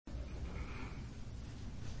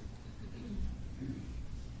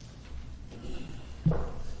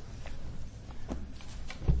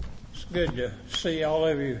Good to see all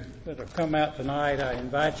of you that have come out tonight. I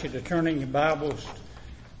invite you to turn in your Bibles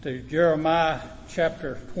to Jeremiah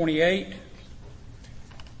chapter 28.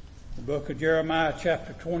 The book of Jeremiah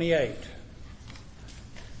chapter 28.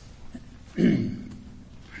 It's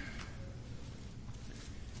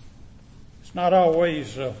not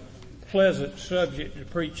always a pleasant subject to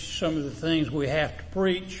preach some of the things we have to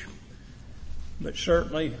preach, but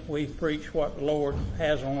certainly we preach what the Lord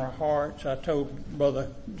has on our hearts. I told Brother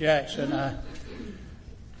Jackson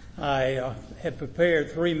I had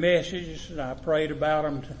prepared 3 messages, and I prayed about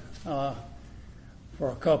them for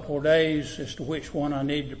a couple of days as to which one I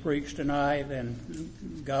needed to preach tonight,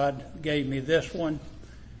 and God gave me this one.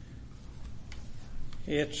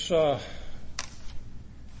 It's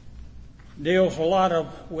deals a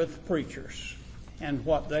lot with preachers and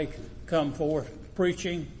what they come forth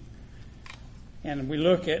preaching. And we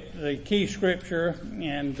look at the key scripture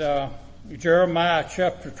in Jeremiah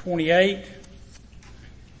chapter 28.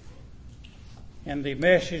 And the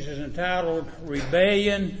message is entitled,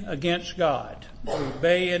 Rebellion Against God.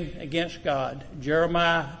 Rebellion Against God.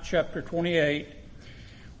 Jeremiah chapter 28.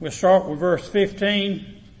 We'll start with verse 15.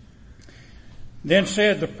 Then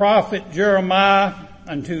said the prophet Jeremiah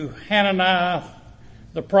unto Hananiah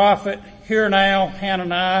the prophet, Hear now,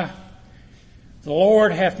 Hananiah, the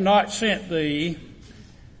Lord hath not sent thee,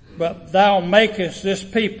 but thou makest this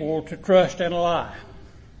people to trust in a lie.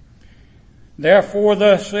 Therefore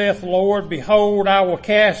thus saith the Lord, Behold, I will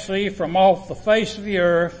cast thee from off the face of the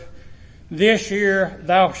earth. This year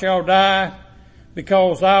thou shalt die,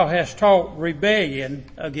 because thou hast taught rebellion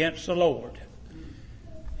against the Lord.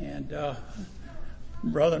 And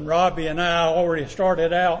Brother Robbie and I already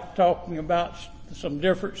started out talking about some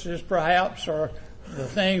differences perhaps, or the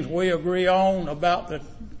things we agree on about the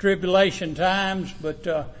tribulation times,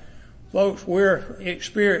 but folks, we're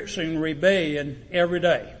experiencing rebellion every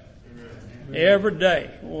day. Every day.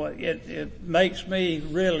 Well, it makes me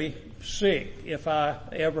really sick if I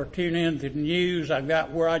ever tune into the news. I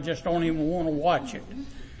got where I just don't even want to watch it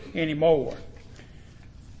anymore.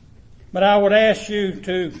 But I would ask you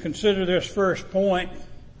to consider this first point.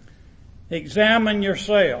 Examine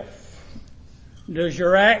yourself. Does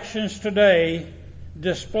your actions today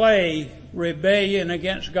display rebellion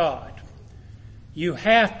against God? You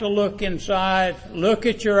have to look inside, look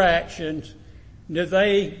at your actions. Do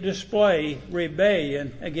they display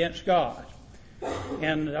rebellion against God?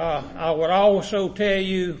 And I would also tell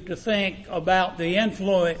you to think about the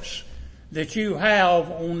influence that you have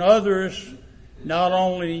on others, not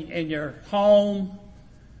only in your home,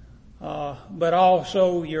 but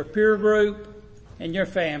also your peer group and your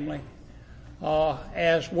family,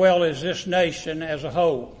 as well as this nation as a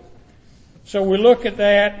whole. So we look at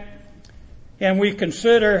that and we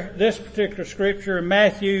consider this particular scripture in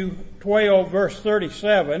Matthew 12 verse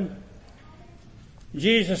 37.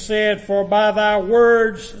 Jesus said, For by thy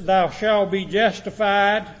words thou shalt be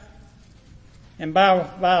justified, and by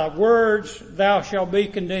thy words thou shalt be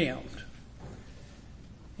condemned.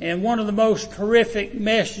 And one of the most terrific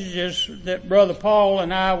messages that Brother Paul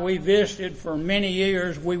and we visited for many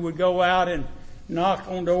years, we would go out and knock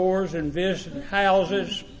on doors and visit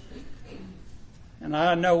houses. And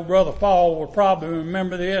I know Brother Paul will probably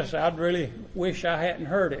remember this. I'd really wish I hadn't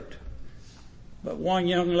heard it. But one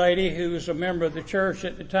young lady who was a member of the church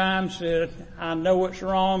at the time said, I know it's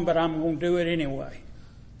wrong, but I'm going to do it anyway.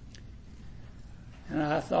 And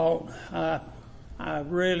I thought, I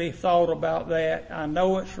really thought about that. I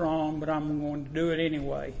know it's wrong, but I'm going to do it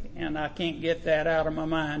anyway. And I can't get that out of my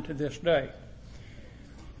mind to this day.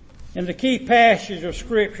 In the key passage of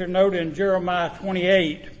scripture noted in Jeremiah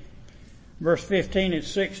 28, verse 15 and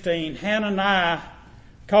 16, Hananiah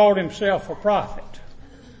called himself a prophet.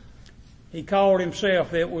 He called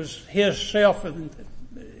himself, it was his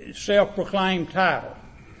self-proclaimed title.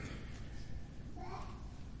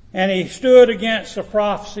 And he stood against the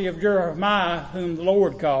prophecy of Jeremiah, whom the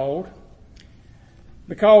Lord called,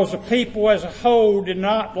 because the people as a whole did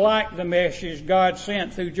not like the message God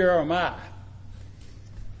sent through Jeremiah.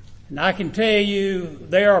 And I can tell you,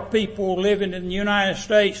 there are people living in the United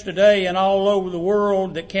States today and all over the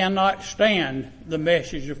world that cannot stand the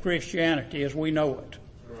message of Christianity as we know it.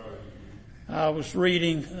 I was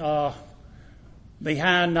reading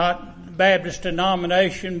behind not Baptist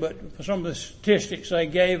denomination, but some of the statistics they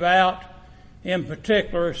gave out in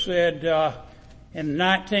particular said in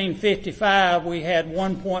 1955 we had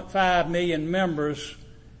 1.5 million members.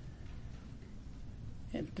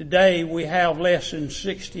 And today we have less than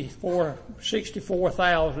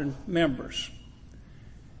 64,000 members.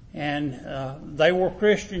 And they were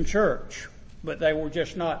Christian church, but they were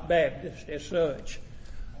just not Baptist as such.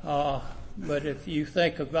 But if you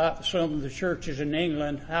think about some of the churches in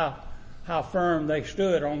England, how firm they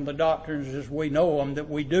stood on the doctrines as we know them that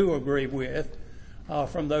we do agree with,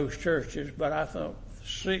 from those churches. But I thought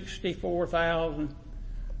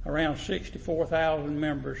around 64,000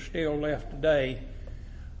 members still left today.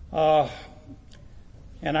 And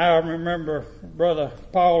I remember Brother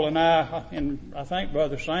Paul and I think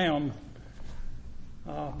Brother Sam,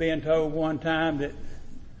 being told one time that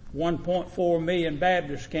 1.4 million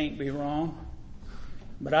Baptists can't be wrong.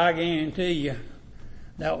 But I guarantee you,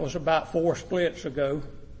 that was about 4 splits ago,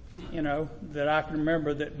 that I can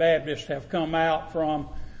remember that Baptists have come out from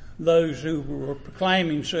those who were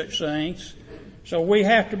proclaiming such things. So we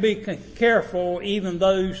have to be careful, even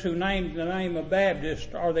those who name the name of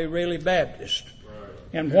Baptist, are they really Baptist?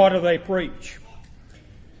 And what do they preach?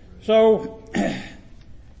 So,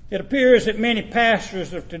 it appears that many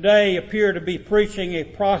pastors of today appear to be preaching a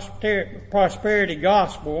prosperity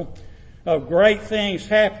gospel of great things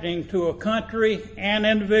happening to a country and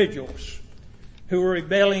individuals who are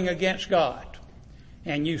rebelling against God.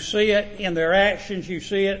 And you see it in their actions, you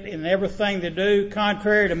see it in everything they do,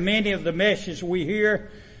 contrary to many of the messages we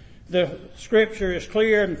hear. The scripture is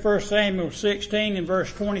clear in 1 Samuel 16 in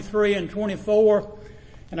verse 23 and 24.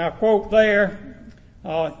 And I quote there,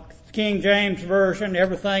 King James Version,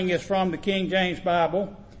 everything is from the King James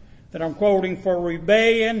Bible, that I'm quoting, "For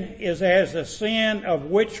rebellion is as the sin of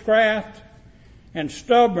witchcraft, and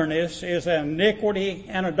stubbornness is iniquity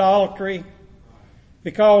and idolatry.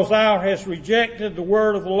 Because thou hast rejected the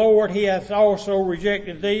word of the Lord, he hath also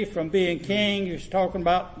rejected thee from being king." He's talking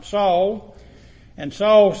about Saul. "And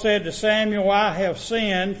Saul said to Samuel, I have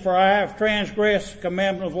sinned, for I have transgressed the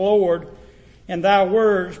commandment of the Lord and thy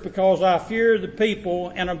words, because I fear the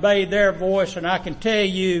people and obey their voice." And I can tell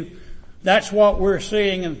you, that's what we're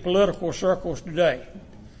seeing in political circles today.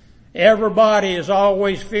 Everybody is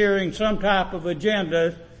always fearing some type of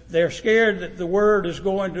agenda. They're scared that the word is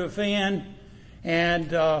going to offend,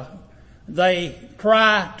 and they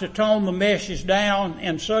try to tone the message down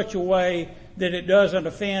in such a way that it doesn't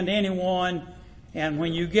offend anyone. And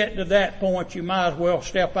when you get to that point, you might as well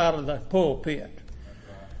step out of the pulpit.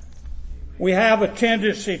 We have a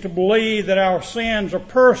tendency to believe that our sins are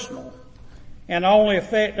personal and only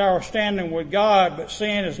affect our standing with God, but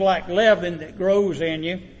sin is like leaven that grows in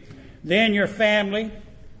you, then your family,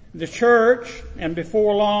 the church, and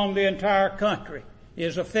before long the entire country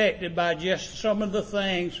is affected by just some of the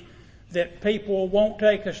things that people won't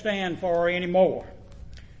take a stand for anymore.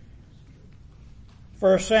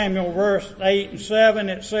 1 Samuel verse 8 and 7,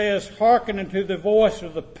 it says, "Hearken unto the voice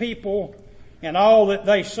of the people and all that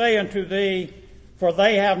they say unto thee, for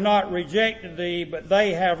they have not rejected thee, but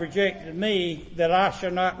they have rejected me, that I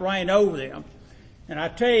shall not reign over them." And I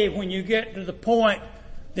tell you, when you get to the point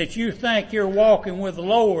that you think you're walking with the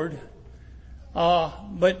Lord,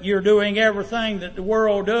 but you're doing everything that the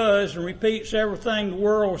world does and repeats everything the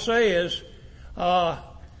world says,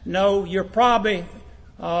 no, you're probably,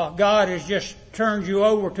 God has just turned you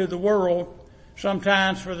over to the world,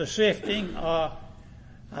 sometimes for the sifting.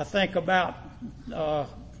 I think about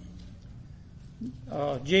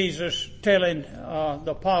Jesus telling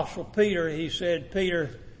the Apostle Peter, he said,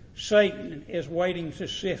 "Peter, Satan is waiting to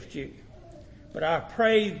sift you. But I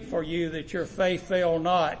prayed for you that your faith fail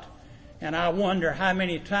not." And I wonder how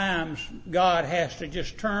many times God has to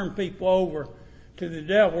just turn people over to the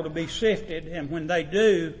devil to be sifted, and when they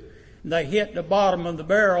do, they hit the bottom of the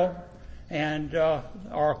barrel and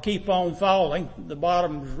or keep on falling. The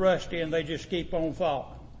bottom is rusty and they just keep on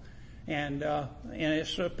falling. And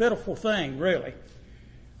it's a pitiful thing, really.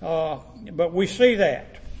 But we see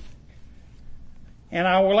that. And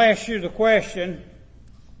I will ask you the question,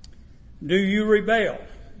 do you rebel?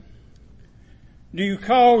 Do you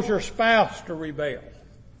cause your spouse to rebel?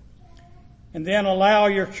 And then allow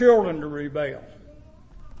your children to rebel?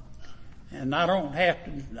 And I don't have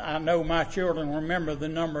to, I know my children remember the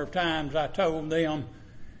number of times I told them,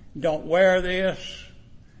 don't wear this,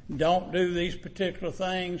 don't do these particular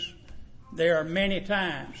things. There are many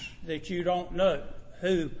times that you don't know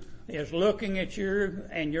who is looking at you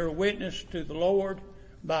and your witness to the Lord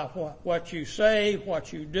by what you say,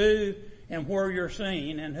 what you do, and where you're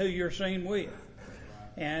seen and who you're seen with.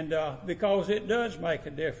 And because it does make a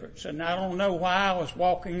difference. And I don't know why I was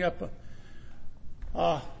walking up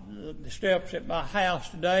the steps at my house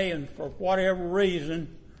today, and for whatever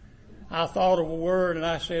reason, I thought of a word and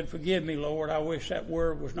I said, "Forgive me, Lord, I wish that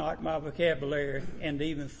word was not in my vocabulary and to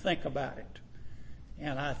even think about it."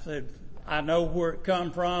 And I said, I know where it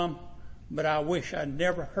come from, but I wish I'd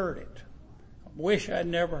never heard it. I wish I'd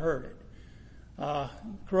never heard it.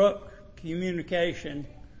 Corrupt communication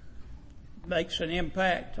makes an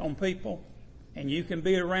impact on people, And you can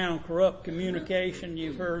be around corrupt communication.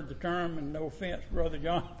 You've heard the term, and no offense, Brother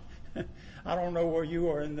John. I don't know where you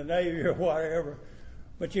are in the Navy or whatever,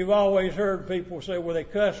 but you've always heard people say, well, they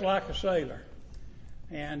cuss like a sailor.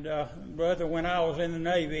 And, brother, when I was in the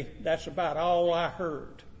Navy, that's about all I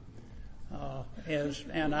heard.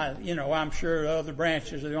 I'm sure other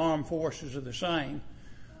branches of the armed forces are the same.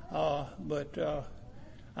 But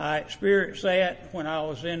I experienced that when I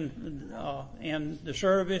was in the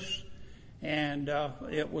service, and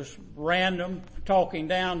it was random, talking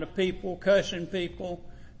down to people, cussing people,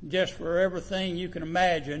 just for everything you can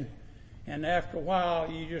imagine. And after a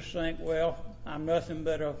while, you just think, well, I'm nothing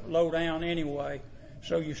but a low down anyway.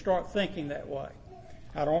 So you start thinking that way.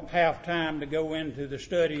 I don't have time to go into the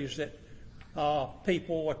studies that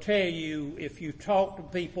people will tell you if you talk to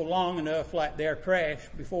people long enough like they're trash,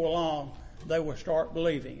 before long they will start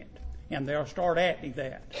believing it, and they'll start acting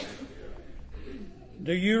that.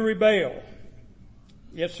 Do you rebel?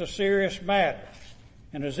 It's a serious matter.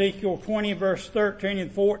 In Ezekiel 20 verse 13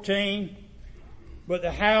 and 14, but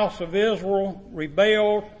the house of Israel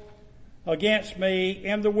rebelled against me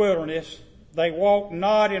in the wilderness. They walked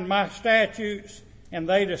not in my statutes, and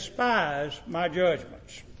they despise my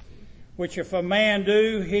judgments, which if a man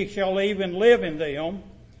do, he shall even live in them.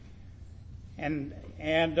 And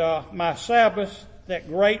my Sabbaths that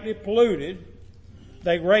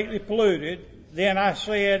they greatly polluted. Then I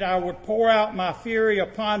said I would pour out my fury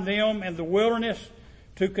upon them in the wilderness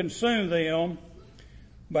to consume them.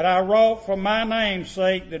 But I wrought for my name's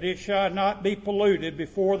sake that it should not be polluted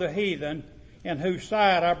before the heathen, in whose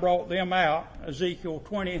sight I brought them out. Ezekiel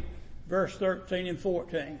 20 verse 13 and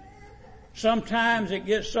 14. Sometimes it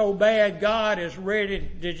gets so bad God is ready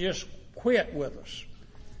to just quit with us.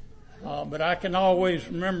 But I can always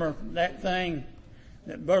remember that thing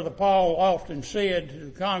that Brother Paul often said to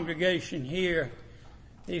the congregation here.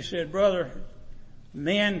 He said, brother,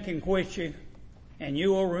 men can quit you and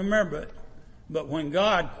you will remember it, but when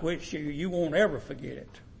God quits you, you won't ever forget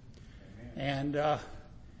it.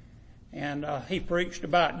 And he preached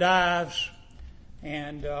about dives,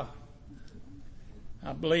 and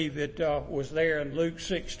I believe it was there in Luke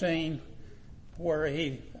 16 where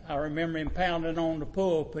I remember him pounding on the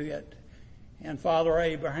pulpit, and Father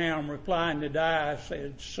Abraham replying to die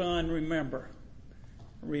said, son, remember,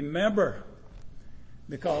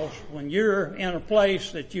 because when you're in a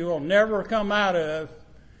place that you will never come out of,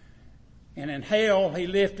 and in hell, he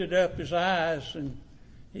lifted up his eyes and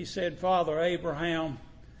he said, Father Abraham,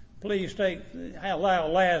 please allow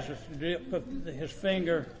Lazarus to dip his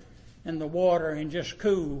finger in the water and just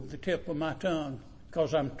cool the tip of my tongue,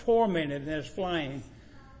 because I'm tormented in this flame.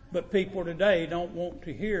 But people today don't want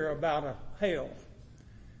to hear about a hell.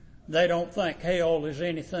 They don't think hell is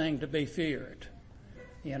anything to be feared,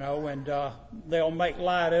 and they'll make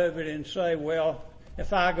light of it and say, well,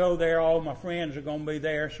 if I go there, all my friends are going to be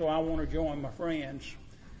there, so I want to join my friends.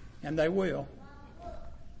 And they will.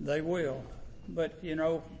 But,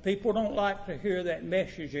 people don't like to hear that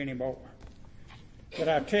message anymore. But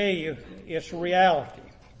I tell you, it's a reality.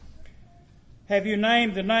 Have you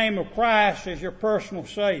named the name of Christ as your personal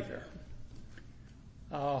Savior?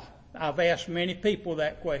 I've asked many people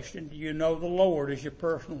that question. Do you know the Lord as your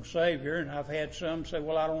personal Savior? And I've had some say,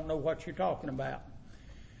 well, I don't know what you're talking about.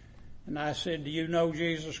 And I said, do you know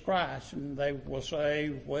Jesus Christ? And they will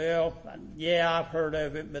say, well, yeah, I've heard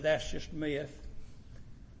of it, but that's just a myth.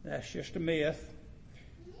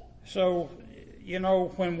 So,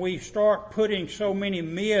 when we start putting so many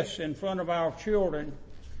myths in front of our children,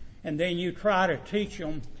 and then you try to teach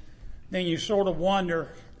them, then you sort of wonder,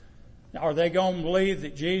 are they going to believe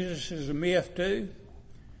that Jesus is a myth too?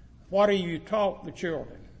 What do you taught the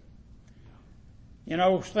children?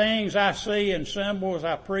 Things I see in symbols,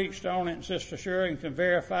 I preached on it, and Sister Shirley can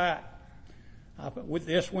verify it with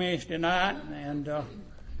this Wednesday night, and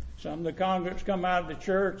some of the congregants come out of the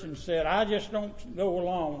church and said, I just don't go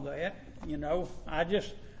along with that. I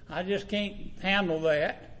just can't handle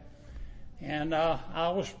that. And I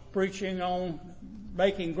was preaching on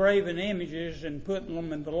making graven images and putting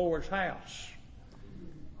them in the Lord's house.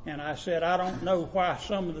 And I said, I don't know why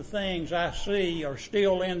some of the things I see are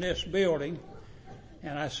still in this building.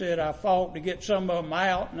 And I said, I fought to get some of them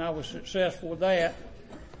out, and I was successful with that.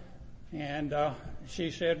 And she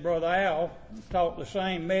said, Brother Al taught the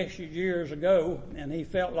same message years ago, and he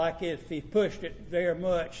felt like if he pushed it very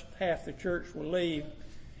much, half the church would leave.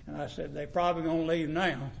 And I said, they're probably going to leave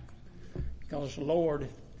now, because the Lord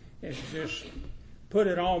has just put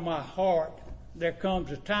it on my heart. There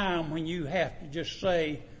comes a time when you have to just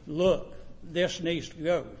say, look, this needs to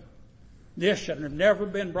go. This should have never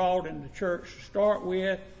been brought into church to start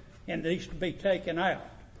with, and needs to be taken out.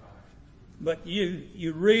 But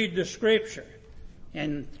you read the scripture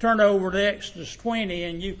and turn over to Exodus 20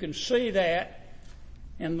 and you can see that.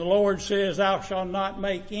 And the Lord says, thou shalt not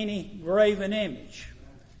make any graven image.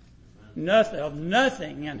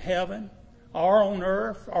 Nothing in heaven or on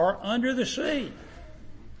earth or under the sea.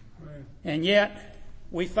 And yet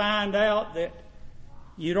we find out that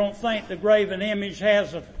you don't think the graven image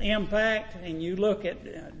has an impact, and you look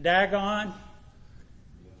at Dagon.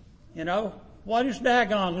 You know, what does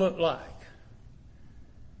Dagon look like?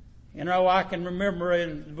 You know, I can remember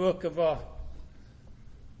in the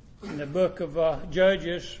book of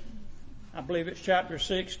Judges, I believe it's chapter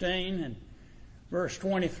 16 and verse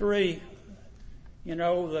 23, you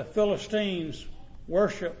know, the Philistines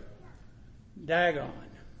worship Dagon.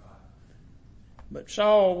 But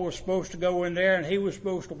Saul was supposed to go in there and he was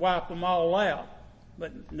supposed to wipe them all out.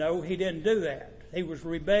 But no, he didn't do that. He was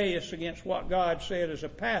rebellious against what God said as a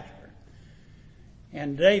pastor.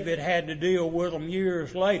 And David had to deal with them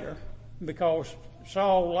years later because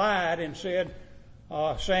Saul lied and said,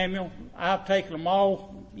 Samuel, I've taken them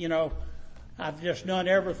all, you know, I've just done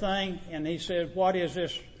everything. And he said, what is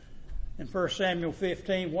this, in 1 Samuel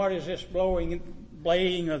 15, what is this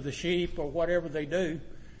blaying of the sheep or whatever they do?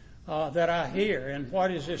 That I hear, and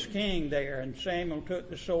what is this king there? And Samuel took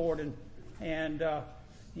the sword and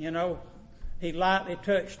you know, he lightly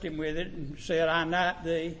touched him with it and said, I knight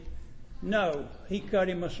thee. No, he cut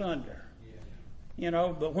him asunder. You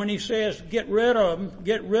know, but when he says get rid of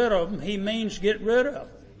them, he means get rid of them.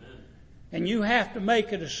 And you have to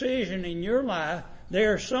make a decision in your life.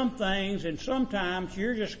 There are some things, and sometimes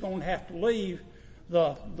you're just going to have to leave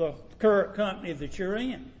the current company that you're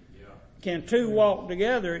in. Can two walk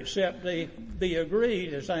together except they be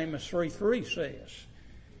agreed, as Amos 3:3 says.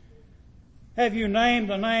 Have you named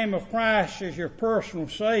the name of Christ as your personal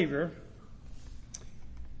Savior?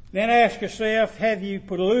 Then ask yourself, have you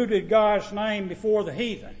polluted God's name before the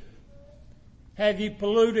heathen? Have you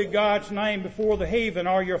polluted God's name before the heathen?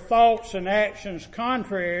 Are your thoughts and actions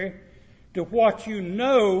contrary to what you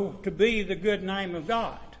know to be the good name of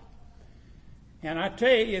God? And I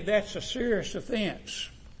tell you, that's a serious offense.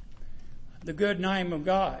 The good name of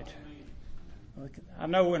God. I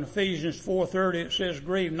know in Ephesians 4:30 it says,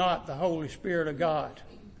 grieve not the Holy Spirit of God.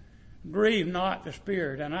 Grieve not the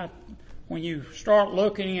Spirit. And when you start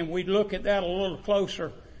looking, and we look at that a little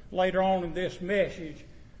closer later on in this message,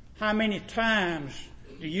 how many times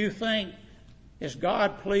do you think, is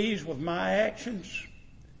God pleased with my actions?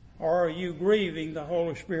 Or are you grieving the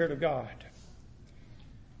Holy Spirit of God?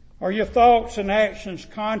 Are your thoughts and actions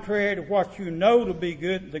contrary to what you know to be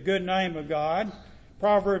good, the good name of God?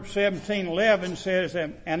 Proverbs 17:11 says,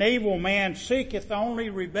 an evil man seeketh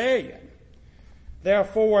only rebellion.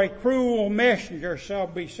 Therefore a cruel messenger shall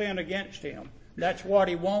be sent against him. That's what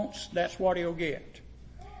he wants. That's what he'll get.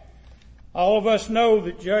 All of us know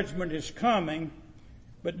that judgment is coming,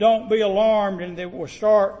 but don't be alarmed, and it will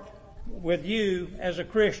start with you as a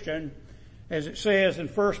Christian. As it says in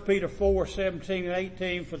 1 Peter 4:17 and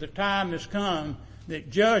 18, for the time has come that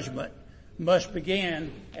judgment must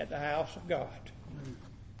begin at the house of God.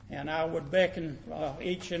 And I would beckon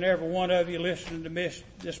each and every one of you listening to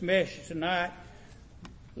this message tonight,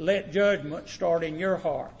 let judgment start in your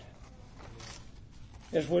heart.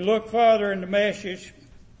 As we look further in the message,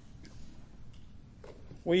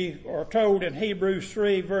 we are told in Hebrews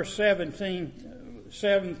 3 verse 7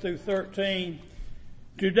 through 13,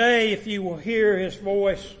 today, if you will hear his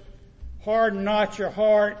voice, harden not your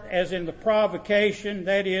heart as in the provocation,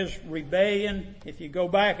 that is rebellion. If you go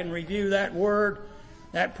back and review that word,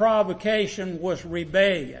 that provocation was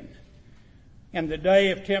rebellion. And the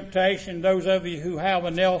day of temptation, those of you who have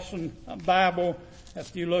a Nelson Bible,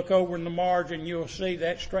 if you look over in the margin, you'll see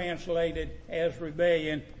that's translated as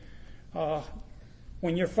rebellion.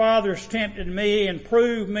 When your fathers tempted me and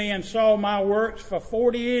proved me and saw my works for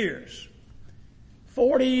 40 years,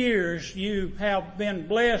 40 years you have been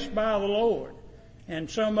blessed by the Lord. And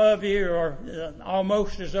some of you are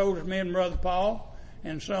almost as old as me and Brother Paul,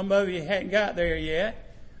 and some of you hadn't got there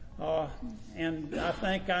yet. And I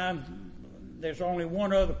think there's only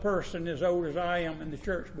one other person as old as I am in the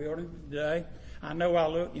church building today. I know I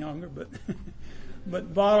look younger,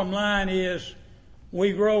 but bottom line is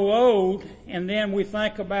we grow old and then we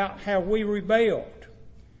think about how we rebelled.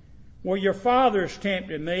 Well, your fathers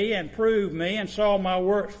tempted me and proved me and saw my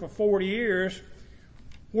works for 40 years.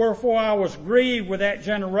 Wherefore I was grieved with that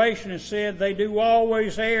generation and said, they do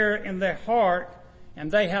always err in their heart, and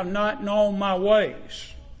they have not known my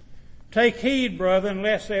ways. Take heed, brethren,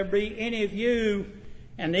 lest there be any of you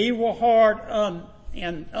an evil heart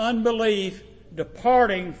and unbelief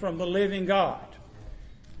departing from the living God.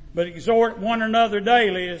 But exhort one another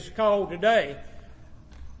daily is called today.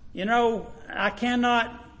 You know, I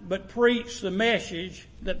cannot but preach the message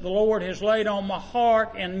that the Lord has laid on my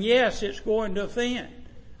heart, and yes, it's going to offend.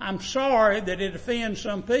 I'm sorry that it offends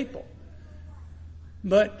some people.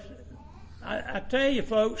 But I tell you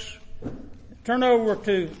folks, turn over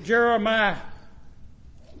to Jeremiah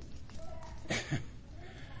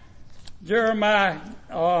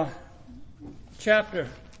chapter,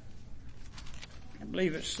 I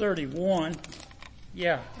believe it's 31.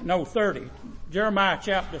 30. Jeremiah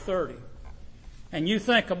chapter 30. And you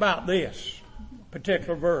think about this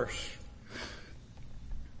particular verse.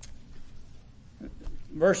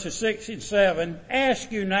 Verses 6 and 7.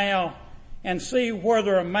 Ask you now and see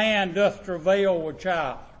whether a man doth travail with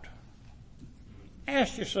child.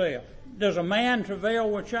 Ask yourself, does a man travail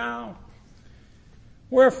with child?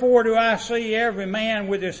 Wherefore do I see every man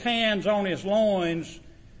with his hands on his loins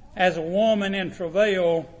as a woman in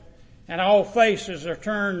travail, and all faces are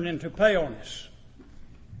turned into paleness.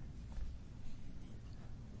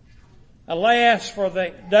 Alas, for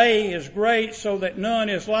the day is great, so that none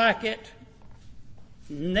is like it.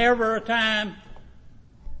 Never a time.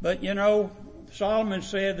 But you know, Solomon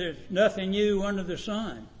said there's nothing new under the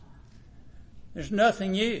sun. There's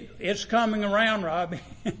nothing new. It's coming around, Robbie.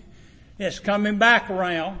 It's coming back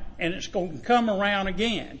around, and it's going to come around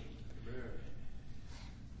again.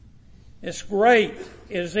 It's great.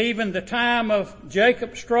 It is even the time of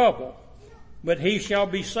Jacob's trouble, but he shall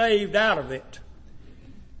be saved out of it.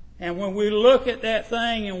 And when we look at that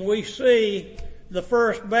thing and we see the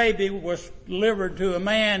first baby was delivered to a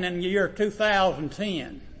man in the year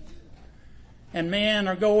 2010, and men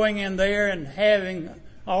are going in there and having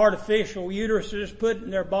artificial uteruses put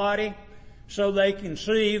in their body so they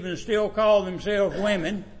conceive and still call themselves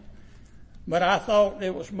women. But I thought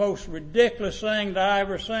it was the most ridiculous thing that I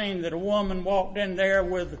ever seen, that a woman walked in there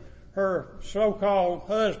with her so-called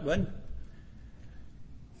husband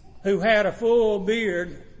who had a full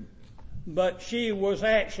beard, but she was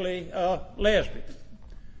actually a lesbian.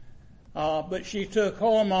 But she took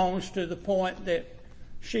hormones to the point that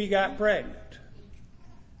she got pregnant.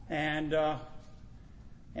 And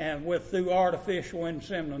through artificial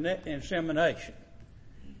insemination.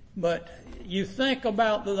 But you think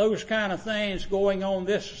about those kind of things going on in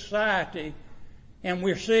this society, and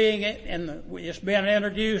we're seeing it, and it's been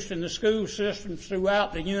introduced in the school systems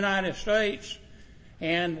throughout the United States,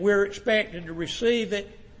 and we're expected to receive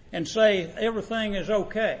it and say everything is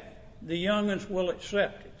okay. The young'uns will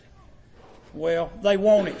accept it. Well, they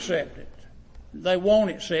won't accept it. They won't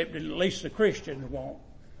accept it, at least the Christians won't.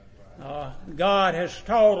 God has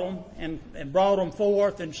taught them and brought them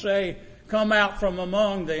forth and say, come out from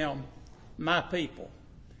among them, my people.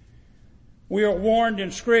 We are warned in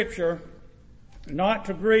Scripture not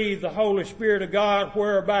to grieve the Holy Spirit of God,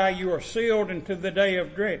 whereby you are sealed into the day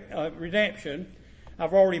of redemption.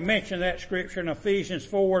 I've already mentioned that Scripture in Ephesians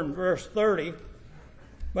 4 and verse 30.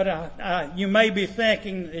 But you may be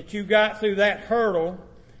thinking that you got through that hurdle,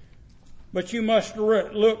 but you must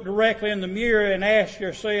look directly in the mirror and ask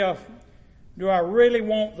yourself, do I really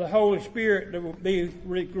want the Holy Spirit to be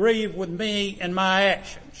grieved with me and my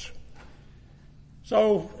actions?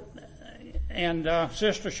 So, and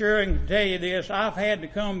Sister Sherry can tell you this, I've had to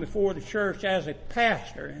come before the church as a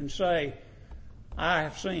pastor and say, I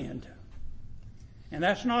have sinned. And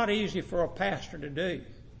that's not easy for a pastor to do.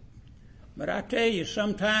 But I tell you,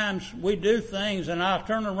 sometimes we do things and I'll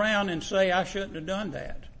turn around and say, I shouldn't have done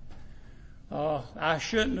that. I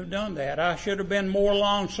shouldn't have done that. I should have been more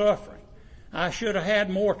long-suffering. I should have had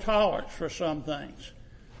more tolerance for some things.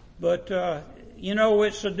 But, you know,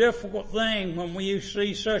 it's a difficult thing when we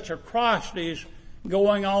see such atrocities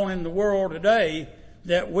going on in the world today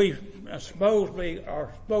that we supposedly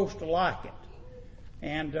are supposed to like it.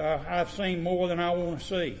 And I've seen more than I want to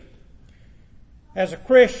see. As a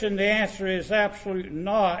Christian, the answer is absolutely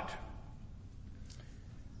not.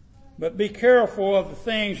 But be careful of the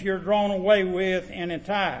things you're drawn away with and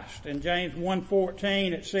enticed. In James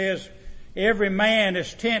 1:14 it says, every man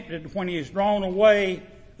is tempted when he is drawn away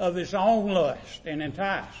of his own lust and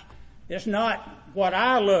enticed. It's not what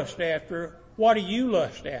I lust after. What do you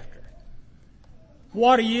lust after?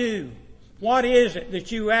 What is it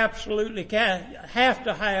that you absolutely have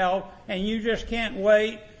to have and you just can't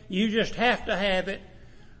wait? You just have to have it.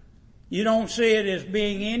 You don't see it as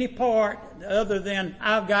being any part other than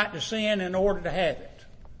I've got to sin in order to have it.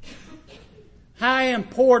 How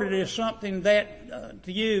important is something that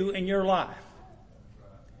to you in your life?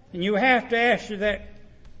 And you have to ask you that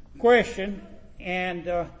question. And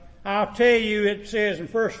I'll tell you, it says in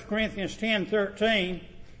 1 Corinthians 10:13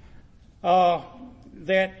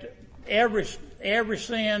 that every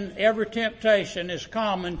sin, every temptation is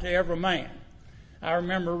common to every man. I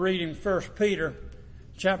remember reading 1 Peter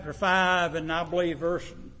chapter 5 and I believe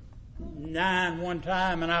verse 9 one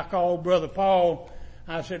time, and I called Brother Paul.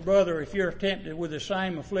 I said, brother, if you're tempted with the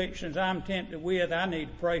same afflictions I'm tempted with, I need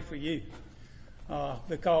to pray for you.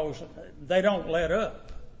 Because they don't let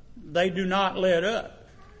up. They do not let up.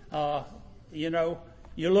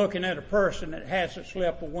 You're looking at a person that hasn't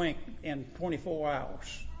slept a wink in 24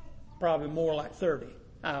 hours. Probably more like 30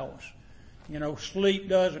 hours. Sleep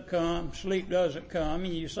doesn't come, and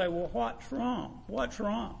you say, well, what's wrong? What's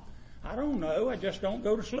wrong? I don't know, I just don't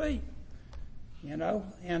go to sleep. And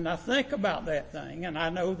I think about that thing, and I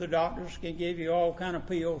know the doctors can give you all kind of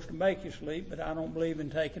pills to make you sleep, but I don't believe in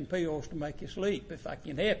taking pills to make you sleep if I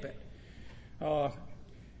can help it.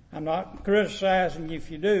 I'm not criticizing you if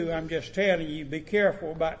you do, I'm just telling you, be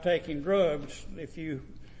careful about taking drugs.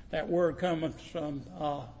 That word coming from,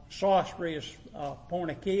 sorcery is,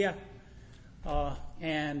 porneia,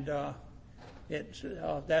 and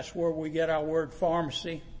that's where we get our word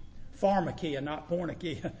pharmacy. Pharmakia, not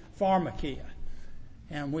porneia, pharmakia.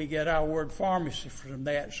 And we get our word pharmacy from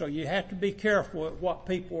that. So you have to be careful at what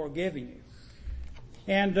people are giving you.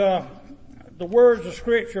 And the words of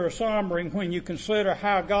Scripture are sombering when you consider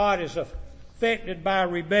how God is affected by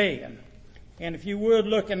rebellion. And if you would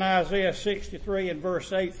look in Isaiah 63 and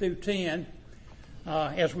verse 8 through 10,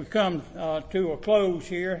 as we come to a close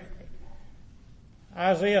here.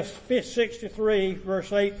 Isaiah 63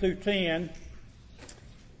 verse 8 through 10.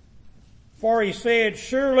 For he said,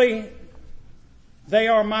 surely they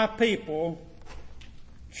are my people,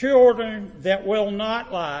 children that will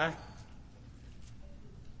not lie.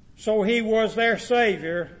 So he was their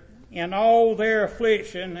Savior in all their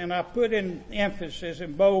affliction, and I put in emphasis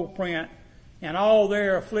in bold print, in all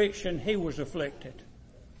their affliction he was afflicted.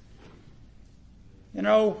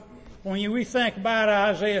 When we think about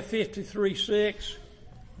Isaiah 53:6,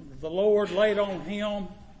 the Lord laid on him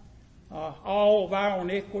all of our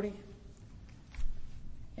iniquity.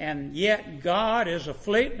 And yet God is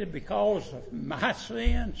afflicted because of my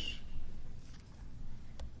sins.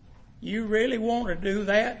 You really want to do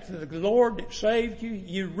that to the Lord that saved you?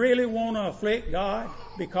 You really want to afflict God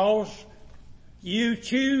because you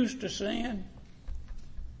choose to sin?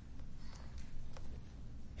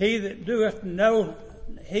 He that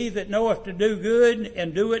knoweth to do good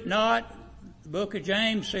and do it not, the book of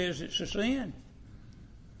James says it's a sin.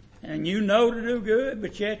 And you know to do good,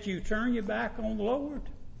 but yet you turn your back on the Lord.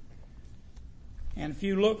 And if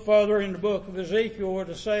you look further in the book of Ezekiel,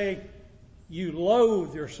 it'll say you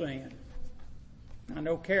loathe your sin. I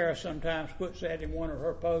know Kara sometimes puts that in one of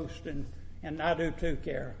her posts, and I do too,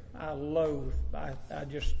 Kara. I loathe. I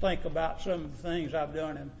just think about some of the things I've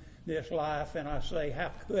done in this life, and I say,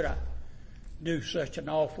 how could I do such an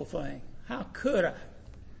awful thing? How could I?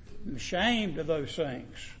 I'm ashamed of those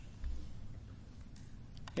things.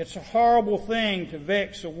 It's a horrible thing to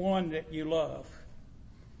vex the one that you love.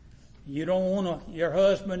 You don't want your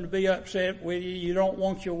husband to be upset with you. You don't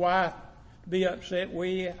want your wife to be upset with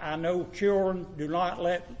you. I know children do not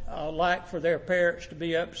like for their parents to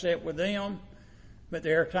be upset with them, but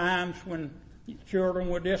there are times when children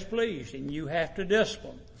were displeased and you have to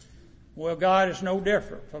discipline. Well, God is no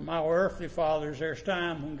different from our earthly fathers. There's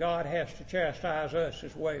time when God has to chastise us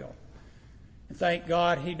as well. And thank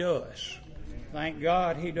God He does. Thank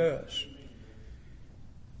God He does.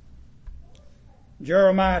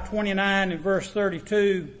 Jeremiah 29 and verse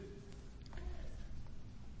 32,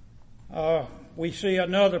 we see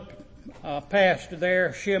another pastor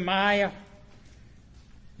there, Shemaiah.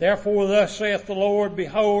 Therefore thus saith the Lord,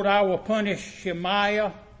 behold, I will punish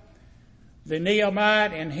Shemaiah, the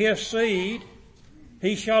Nehamite, and his seed.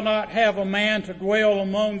 He shall not have a man to dwell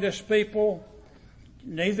among this people,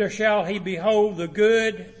 neither shall he behold the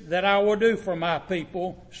good that I will do for my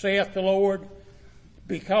people, saith the Lord,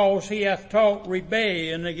 because he hath taught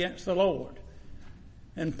rebellion against the Lord.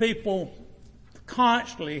 And people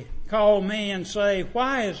constantly call me and say,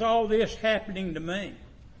 why is all this happening to me?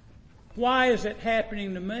 Why is it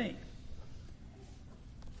happening to me?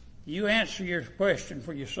 You answer your question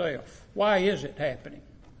for yourself. Why is it happening?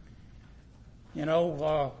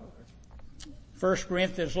 1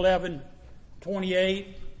 Corinthians 11:28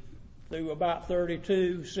 through about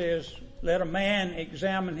 32 says, let a man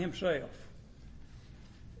examine himself.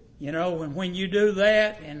 And when you do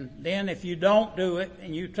that, and then if you don't do it,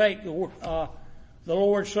 and you take the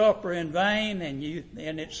Lord's Supper in vain, and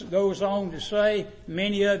it goes on to say,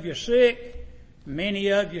 many of you sick, many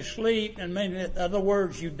of you sleep, and in other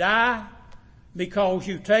words, you die because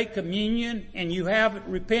you take communion and you haven't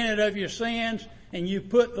repented of your sins and you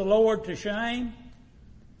put the Lord to shame.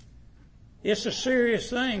 It's a serious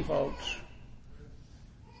thing, folks.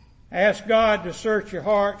 Ask God to search your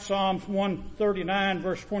heart, Psalms 139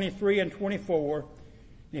 verse 23 and 24.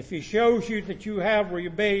 If He shows you that you have a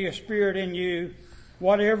rebellious spirit in you,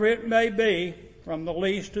 whatever it may be, from the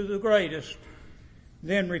least to the greatest,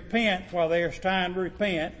 then repent while there's time to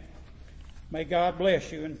repent. May God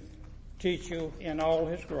bless you and teach you in all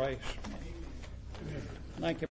His grace. Thank you.